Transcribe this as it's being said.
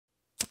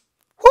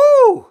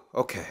Whew,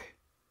 okay.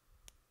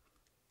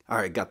 All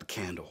right, got the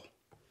candle.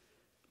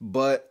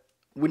 But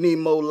we need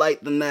more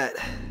light than that.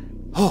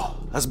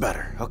 Oh, that's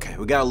better. Okay,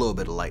 we got a little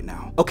bit of light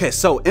now. Okay,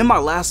 so in my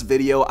last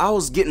video, I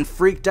was getting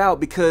freaked out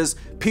because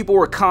people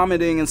were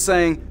commenting and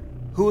saying,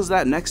 who is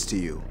that next to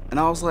you? And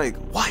I was like,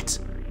 what?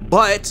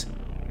 But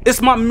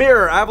it's my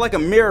mirror. I have like a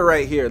mirror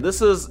right here.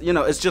 This is, you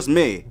know, it's just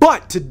me.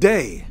 But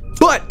today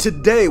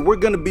we're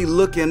gonna be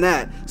looking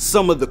at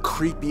some of the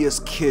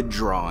creepiest kid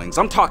drawings.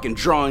 I'm talking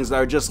drawings that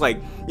are just like,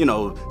 you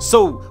know,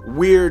 so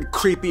weird,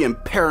 creepy, and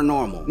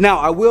paranormal. Now,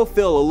 I will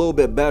feel a little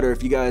bit better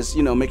if you guys,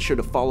 you know, make sure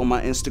to follow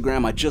my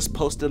Instagram. I just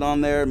posted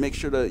on there. Make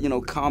sure to, you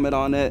know, comment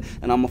on it,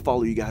 and I'm gonna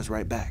follow you guys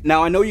right back.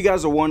 Now, I know you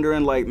guys are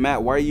wondering, like,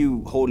 Matt, why are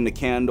you holding a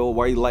candle?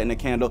 Why are you lighting a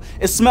candle?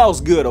 It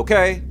smells good,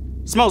 okay?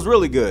 It smells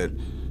really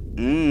good.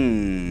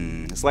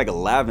 It's like a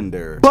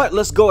lavender. But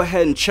let's go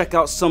ahead and check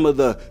out some of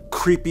the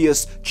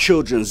creepiest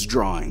children's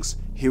drawings.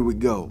 Here we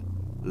go.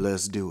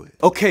 Let's do it.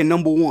 Okay,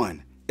 number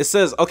one. It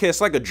says, okay, it's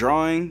like a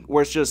drawing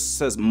where it just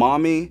says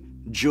mommy,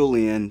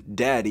 Julian,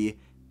 daddy,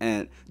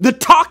 and the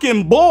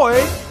talking boy.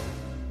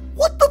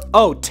 What the?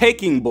 Oh,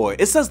 taking boy.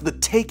 It says the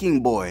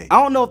taking boy.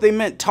 I don't know if they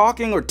meant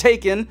talking or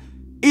taking.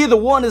 Either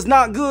one is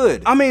not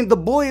good. I mean, the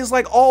boy is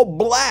like all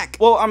black.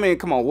 Well, I mean,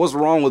 come on, what's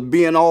wrong with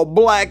being all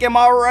black? Am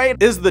I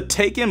right? Is the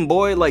taken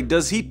boy, like,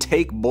 does he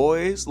take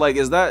boys? Like,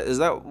 is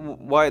that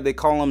why they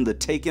call him the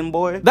taken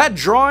boy? That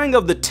drawing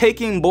of the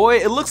taking boy,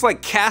 it looks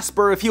like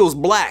Casper if he was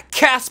black.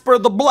 Casper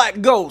the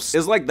black ghost.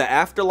 Is like the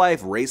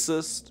afterlife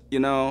racist? You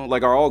know,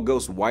 like, are all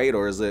ghosts white,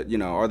 or is it, you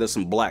know, are there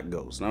some black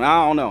ghosts? I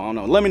don't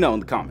know. Let me know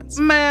in the comments.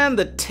 Man,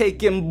 the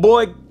taken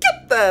boy,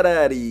 get that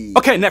out of here.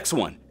 Okay, next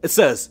one. It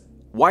says,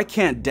 why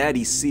can't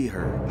daddy see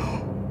her?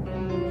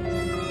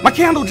 My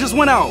candle just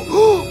went out.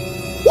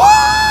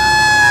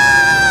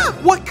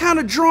 What kind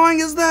of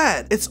drawing is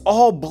that? It's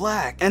all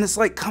black and it's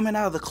like coming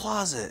out of the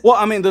closet. Well,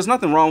 I mean, there's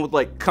nothing wrong with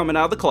like coming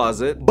out of the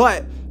closet,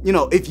 but you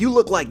know, if you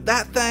look like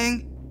that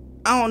thing,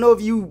 I don't know if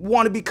you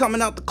want to be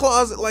coming out the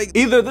closet. Like,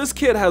 either this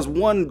kid has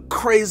one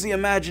crazy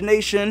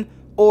imagination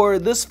or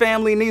this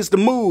family needs to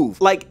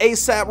move, like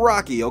ASAP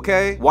Rocky,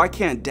 okay? Why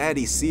can't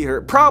daddy see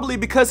her? Probably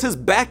because his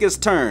back is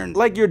turned.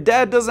 Like, your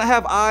dad doesn't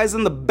have eyes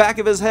in the back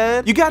of his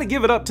head? You gotta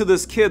give it up to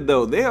this kid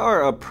though. They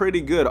are a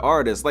pretty good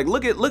artist. Like,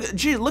 look at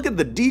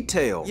the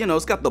detail. You know,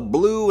 it's got the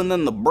blue and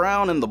then the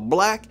brown and the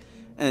black.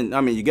 And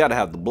I mean, you gotta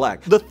have the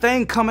black. The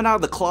thing coming out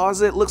of the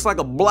closet looks like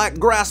a black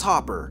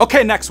grasshopper.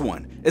 Okay, next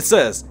one. It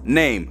says,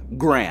 name,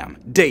 Graham,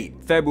 date,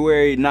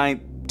 February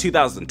 9th,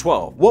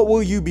 2012. What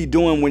will you be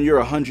doing when you're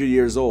 100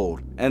 years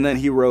old? And then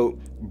he wrote,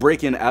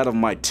 breaking out of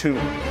my tomb.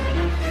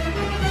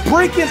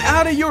 Breaking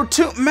out of your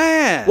tomb,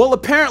 man. Well,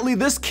 apparently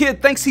this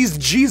kid thinks he's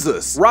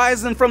Jesus,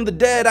 rising from the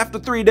dead after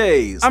 3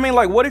 days. I mean,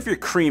 like, what if you're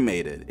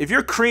cremated? If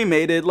you're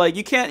cremated, like,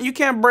 you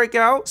can't break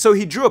out. So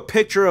he drew a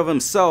picture of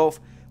himself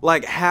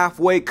like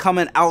halfway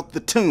coming out the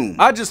tomb.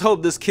 I just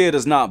hope this kid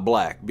is not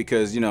black,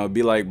 because, you know, it'd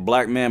be like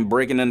black men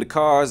breaking into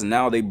cars and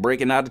now they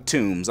breaking out of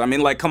tombs. I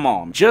mean, like, come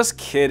on. Just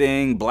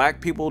kidding. Black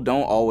people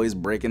don't always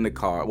break into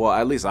cars. Well,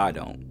 at least I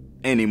don't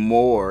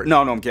anymore.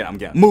 No, I'm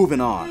kidding.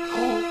 Moving on.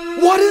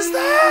 What is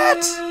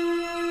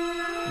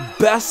that?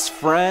 Best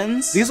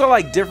friends? These are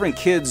like different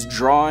kids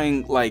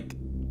drawing like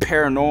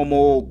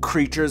paranormal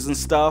creatures and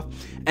stuff,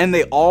 and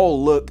they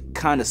all look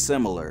kind of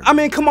similar. I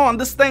mean, come on,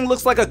 this thing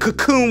looks like a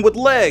cocoon with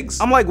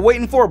legs. I'm like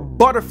waiting for a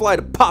butterfly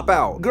to pop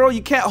out. Girl,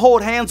 you can't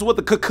hold hands with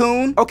a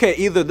cocoon? Okay,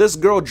 either this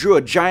girl drew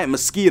a giant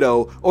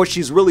mosquito or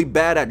she's really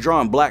bad at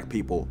drawing black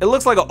people. It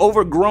looks like an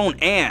overgrown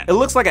ant. It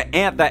looks like an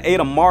ant that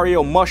ate a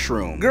Mario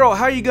mushroom. Girl,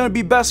 how are you gonna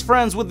be best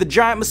friends with the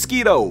giant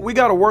mosquito? We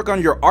gotta work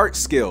on your art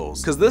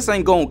skills, cause this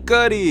ain't gonna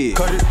cut it.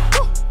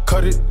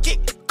 Cut it.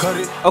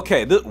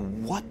 Okay,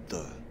 what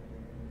the?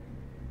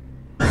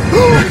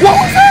 What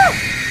was that?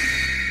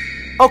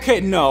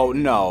 Okay,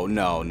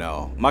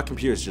 no. My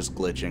computer's just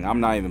glitching. I'm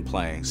not even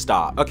playing.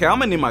 Stop. Okay, I'm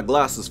gonna need my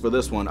glasses for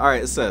this one. All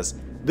right, it says,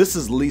 this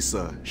is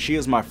Lisa. She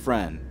is my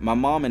friend. My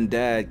mom and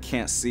dad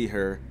can't see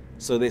her,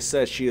 so they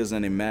said she is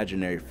an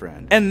imaginary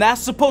friend. And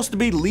that's supposed to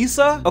be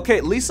Lisa? Okay,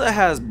 Lisa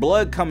has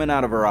blood coming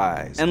out of her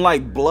eyes and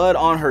like blood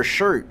on her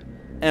shirt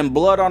and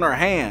blood on her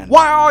hand.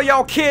 Why are all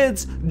y'all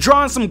kids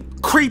drawing some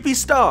creepy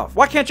stuff?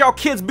 Why can't y'all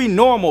kids be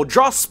normal?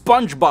 Draw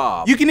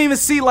SpongeBob. You can even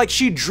see like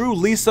she drew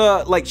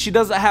Lisa, like she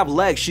doesn't have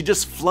legs, she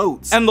just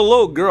floats. And the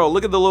little girl,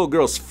 look at the little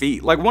girl's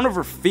feet. Like one of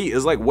her feet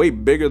is like way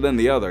bigger than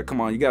the other. Come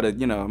on, you gotta,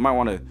 you know, might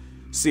wanna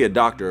see a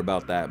doctor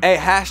about that. Hey,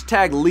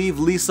 hashtag leave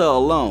Lisa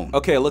alone.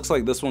 Okay, it looks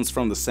like this one's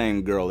from the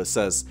same girl. It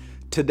says,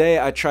 today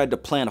I tried to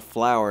plant a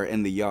flower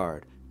in the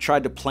yard.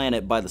 Tried to plant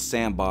it by the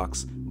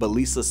sandbox, but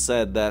Lisa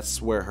said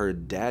that's where her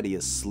daddy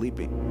is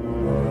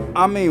sleeping.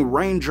 I mean,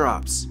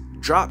 raindrops,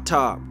 drop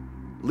top.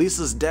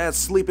 Lisa's dad's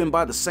sleeping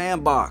by the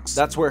sandbox.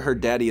 That's where her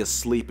daddy is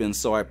sleeping,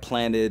 so I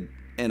planted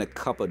in a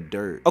cup of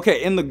dirt.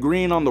 Okay, in the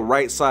green on the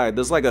right side,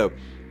 there's like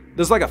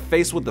a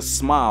face with a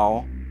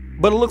smile,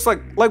 but it looks like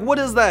what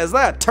is that? Is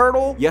that a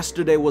turtle?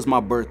 Yesterday was my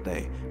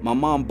birthday. My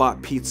mom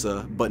bought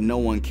pizza, but no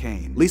one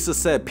came. Lisa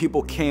said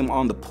people came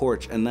on the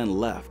porch and then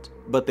left.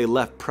 but they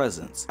left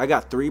presents. I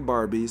got 3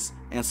 Barbies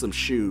and some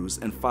shoes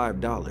and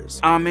 $5.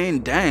 I mean,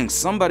 dang,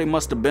 somebody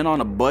must have been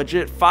on a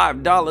budget.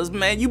 $5,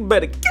 man, you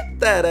better get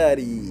that out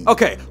of here.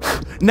 Okay,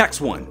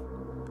 next one.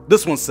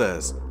 This one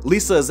says,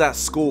 Lisa is at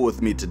school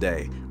with me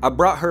today. I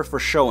brought her for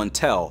show and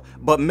tell,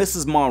 but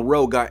Mrs.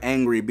 Monroe got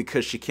angry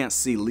because she can't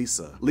see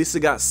Lisa. Lisa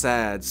got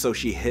sad, so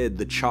she hid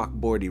the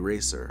chalkboard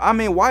eraser. I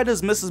mean, why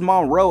does Mrs.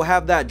 Monroe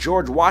have that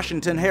George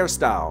Washington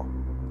hairstyle?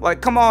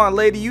 Like, come on,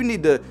 lady, you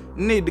need to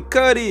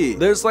cut it.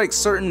 There's like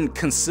certain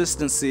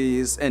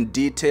consistencies and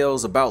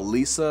details about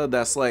Lisa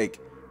that's like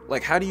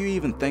how do you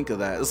even think of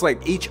that? It's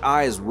like each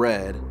eye is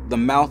red, the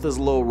mouth is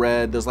a little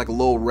red, there's like a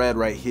little red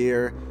right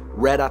here,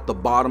 red at the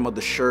bottom of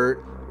the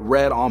shirt,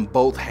 red on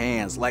both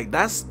hands. Like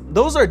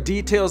those are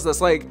details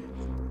that's like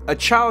a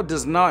child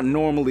does not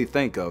normally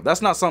think of.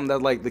 That's not something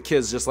that like the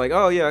kids just like,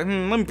 oh yeah, let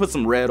me put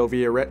some red over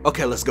here, red.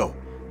 Okay, let's go.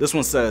 This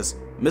one says,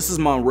 Mrs.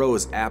 Monroe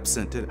is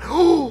absent today.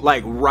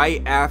 Like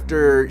right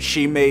after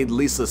she made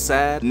Lisa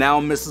sad, now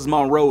Mrs.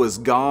 Monroe is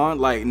gone?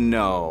 Like,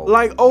 no.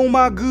 Like, oh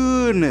my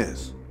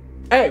goodness.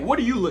 Hey, what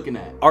are you looking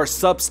at? Our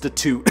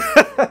substitute.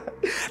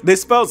 They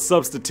spelled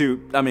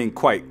substitute, I mean,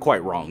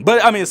 quite wrong.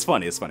 But I mean, it's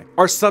funny, it's funny.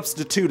 Our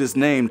substitute is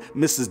named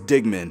Mrs.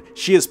 Digman.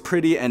 She is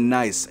pretty and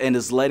nice and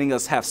is letting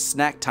us have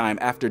snack time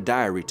after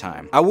diary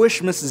time. I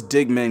wish Mrs.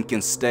 Digman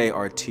can stay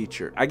our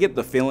teacher. I get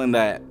the feeling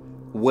that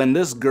when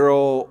this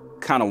girl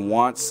kind of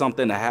wants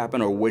something to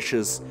happen or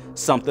wishes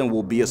something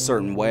will be a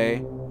certain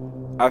way,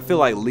 I feel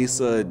like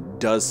Lisa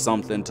does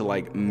something to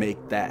like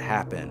make that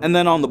happen. And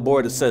then on the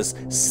board it says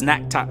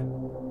snack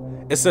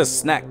time. It says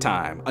snack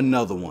time.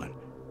 Another one.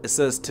 It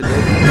says today.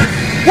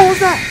 What was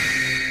that?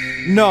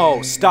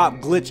 No, stop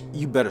glitch.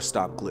 You better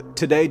stop glitch.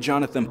 Today,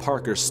 Jonathan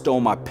Parker stole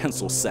my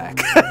pencil sack.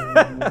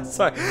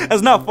 Sorry,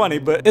 that's not funny,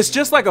 but it's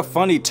just like a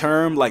funny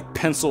term, like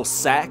pencil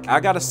sack. I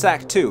got a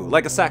sack too,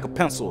 like a sack of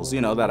pencils,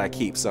 you know, that I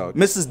keep. So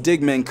Mrs.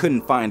 Digman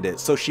couldn't find it,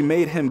 so she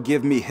made him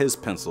give me his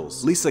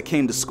pencils. Lisa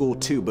came to school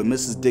too, but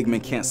Mrs.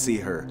 Digman can't see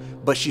her.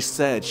 But she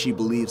said she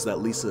believes that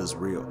Lisa is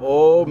real.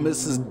 Oh,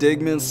 Mrs.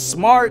 Digman's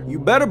smart. You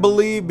better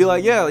believe, be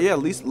like, yeah,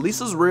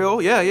 Lisa's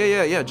real.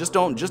 Yeah. Just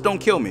don't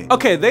kill me.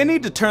 Okay, they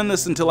need to turn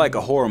this into like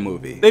a horror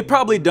movie. They've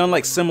probably done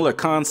like similar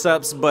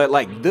concepts, but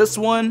like this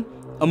one,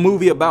 a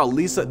movie about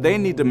Lisa, they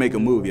need to make a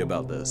movie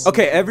about this.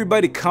 Okay,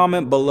 everybody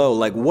comment below,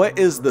 like what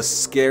is the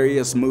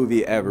scariest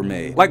movie ever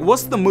made? Like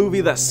what's the movie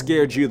that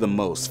scared you the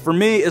most? For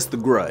me, it's The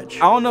Grudge.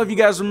 I don't know if you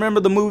guys remember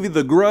the movie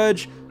The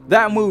Grudge.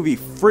 That movie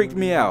freaked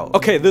me out.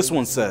 Okay, this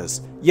one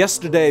says,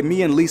 yesterday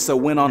me and Lisa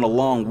went on a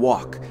long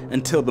walk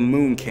until the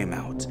moon came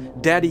out.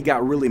 Daddy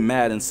got really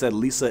mad and said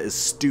Lisa is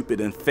stupid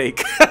and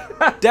fake.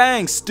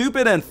 Dang,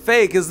 stupid and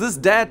fake. Is this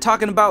dad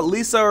talking about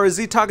Lisa or is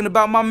he talking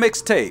about my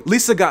mixtape?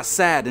 Lisa got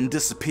sad and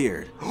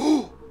disappeared.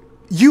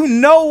 You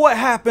know what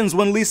happens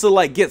when Lisa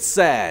like gets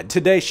sad.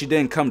 Today she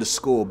didn't come to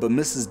school, but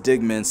Mrs.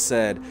 Digman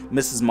said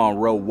Mrs.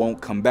 Monroe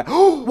won't come back.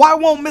 Why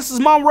won't Mrs.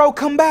 Monroe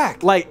come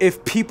back? Like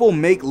if people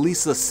make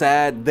Lisa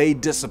sad, they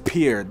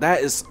disappear. That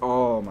is,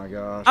 oh my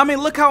gosh. I mean,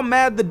 look how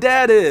mad the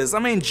dad is. I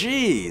mean,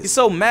 geez. He's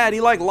so mad he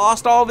like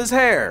lost all of his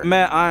hair.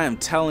 Man, I am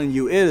telling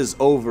you, it is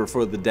over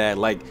for the dad.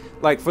 Like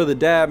for the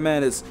dad,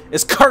 man,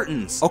 it's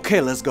curtains.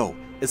 Okay, let's go.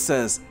 It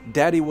says,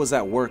 Daddy was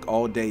at work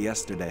all day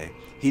yesterday.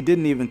 He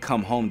didn't even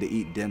come home to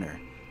eat dinner.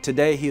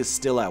 Today he is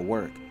still at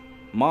work.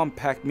 Mom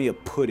packed me a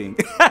pudding.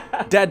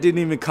 Dad didn't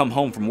even come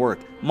home from work.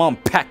 Mom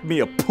packed me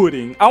a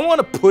pudding. I want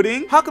a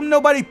pudding. How come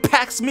nobody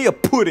packs me a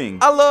pudding?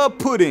 I love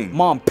pudding.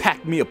 Mom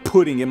packed me a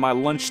pudding in my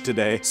lunch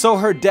today. So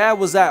her dad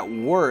was at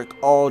work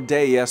all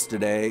day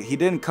yesterday. He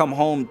didn't come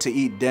home to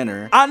eat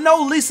dinner. I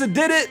know Lisa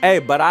did it. Hey,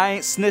 but I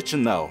ain't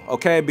snitching though,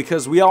 okay?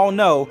 Because we all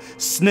know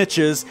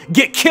snitches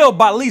get killed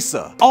by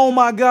Lisa. Oh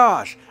my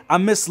gosh. I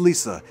miss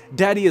Lisa.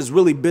 Daddy is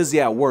really busy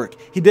at work.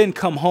 He didn't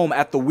come home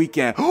at the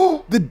weekend.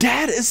 The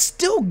dad is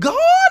still gone?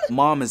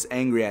 Mom is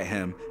angry at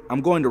him. I'm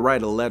going to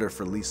write a letter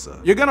for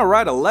Lisa. You're gonna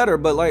write a letter,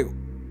 but like,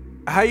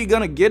 how you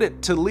gonna get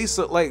it to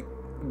Lisa? Like,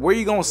 where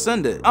you gonna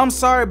send it? I'm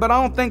sorry, but I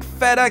don't think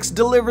FedEx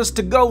delivers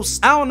to ghosts.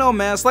 I don't know,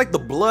 man. It's like the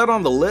blood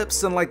on the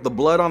lips and like the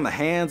blood on the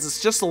hands.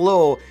 It's just a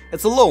little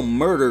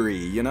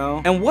murdery, you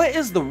know? And what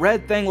is the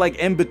red thing like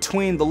in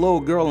between the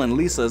little girl and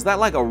Lisa? Is that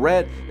like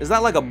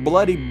a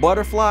bloody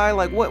butterfly?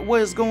 Like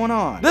what is going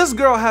on? This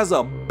girl has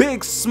a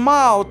big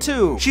smile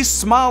too. She's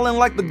smiling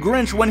like the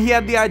Grinch when he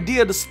had the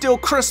idea to steal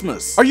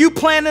Christmas. Are you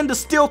planning to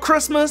steal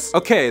Christmas?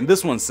 Okay, and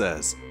this one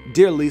says,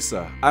 Dear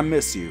Lisa, I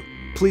miss you.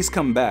 Please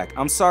come back.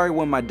 I'm sorry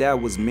when my dad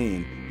was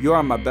mean. You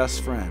are my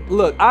best friend.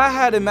 Look, I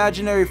had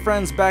imaginary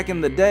friends back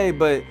in the day,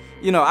 but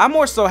you know, I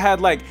more so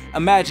had like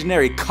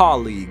imaginary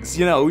colleagues.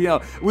 You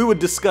know, we would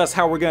discuss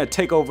how we're gonna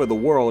take over the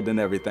world and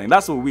everything.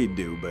 That's what we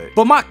do,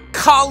 but my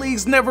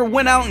colleagues never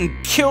went out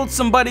and killed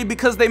somebody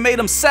because they made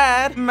them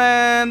sad.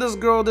 Man, this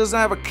girl doesn't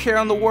have a care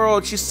in the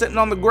world. She's sitting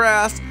on the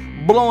grass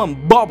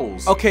blowing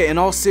bubbles. Okay, in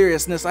all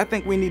seriousness, I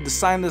think we need to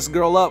sign this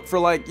girl up for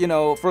like, you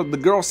know, for the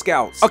Girl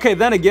Scouts. Okay,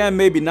 then again,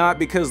 maybe not,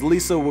 because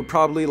Lisa would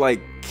probably like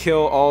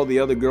kill all the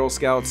other Girl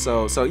Scouts.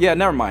 So yeah,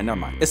 never mind.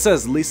 It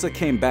says Lisa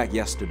came back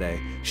yesterday.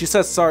 She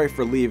said sorry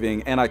for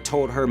leaving, and I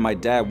told her my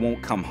dad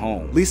won't come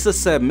home. Lisa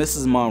said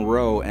Mrs.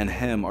 Monroe and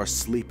him are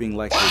sleeping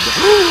like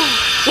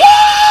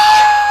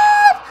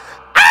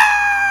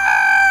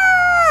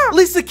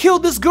Lisa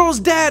killed this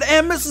girl's dad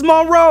and Mrs.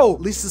 Monroe.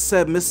 Lisa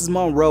said Mrs.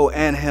 Monroe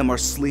and him are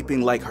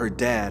sleeping like her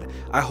dad.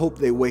 I hope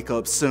they wake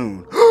up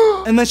soon.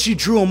 And then she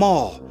drew them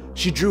all.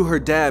 She drew her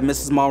dad,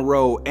 Mrs.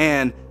 Monroe,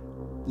 and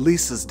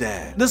Lisa's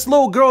dad. This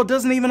little girl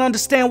doesn't even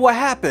understand what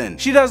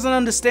happened. She doesn't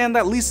understand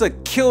that Lisa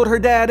killed her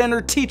dad and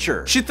her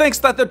teacher. She thinks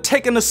that they're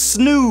taking a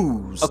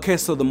snooze. Okay,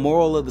 so the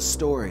moral of the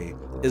story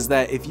is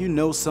that if you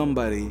know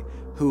somebody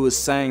who is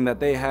saying that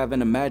they have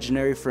an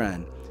imaginary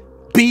friend,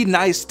 be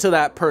nice to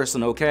that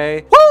person,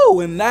 okay? Woo!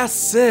 And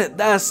that's it.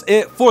 That's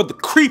it for the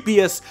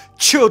creepiest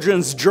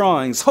children's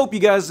drawings. Hope you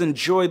guys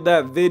enjoyed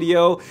that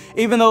video.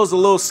 Even though it was a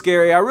little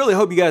scary, I really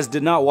hope you guys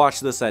did not watch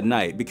this at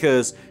night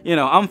because, you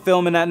know, I'm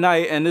filming at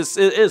night and it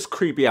is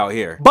creepy out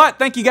here. But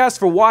thank you guys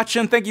for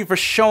watching. Thank you for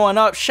showing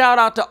up. Shout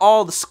out to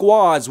all the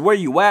squads. Where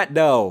you at,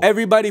 though?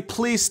 Everybody,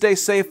 please stay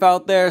safe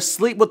out there.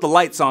 Sleep with the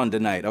lights on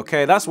tonight,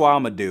 okay? That's what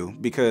I'm gonna do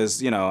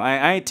because, you know,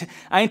 I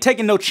ain't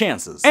taking no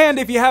chances. And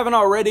if you haven't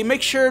already,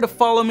 make sure to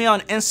follow me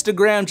on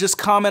Instagram. Just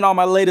comment on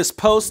my latest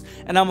post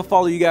and I'm gonna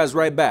follow you guys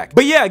right back.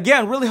 But yeah,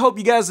 again, really hope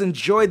you guys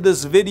enjoyed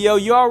this video.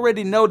 You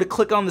already know to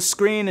click on the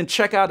screen and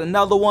check out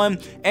another one.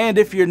 And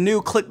if you're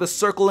new, click the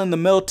circle in the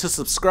middle to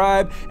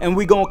subscribe, and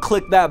we gonna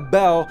click that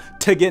bell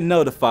to get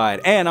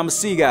notified. And I'm gonna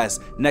see you guys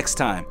next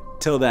time.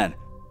 Till then,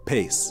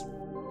 peace.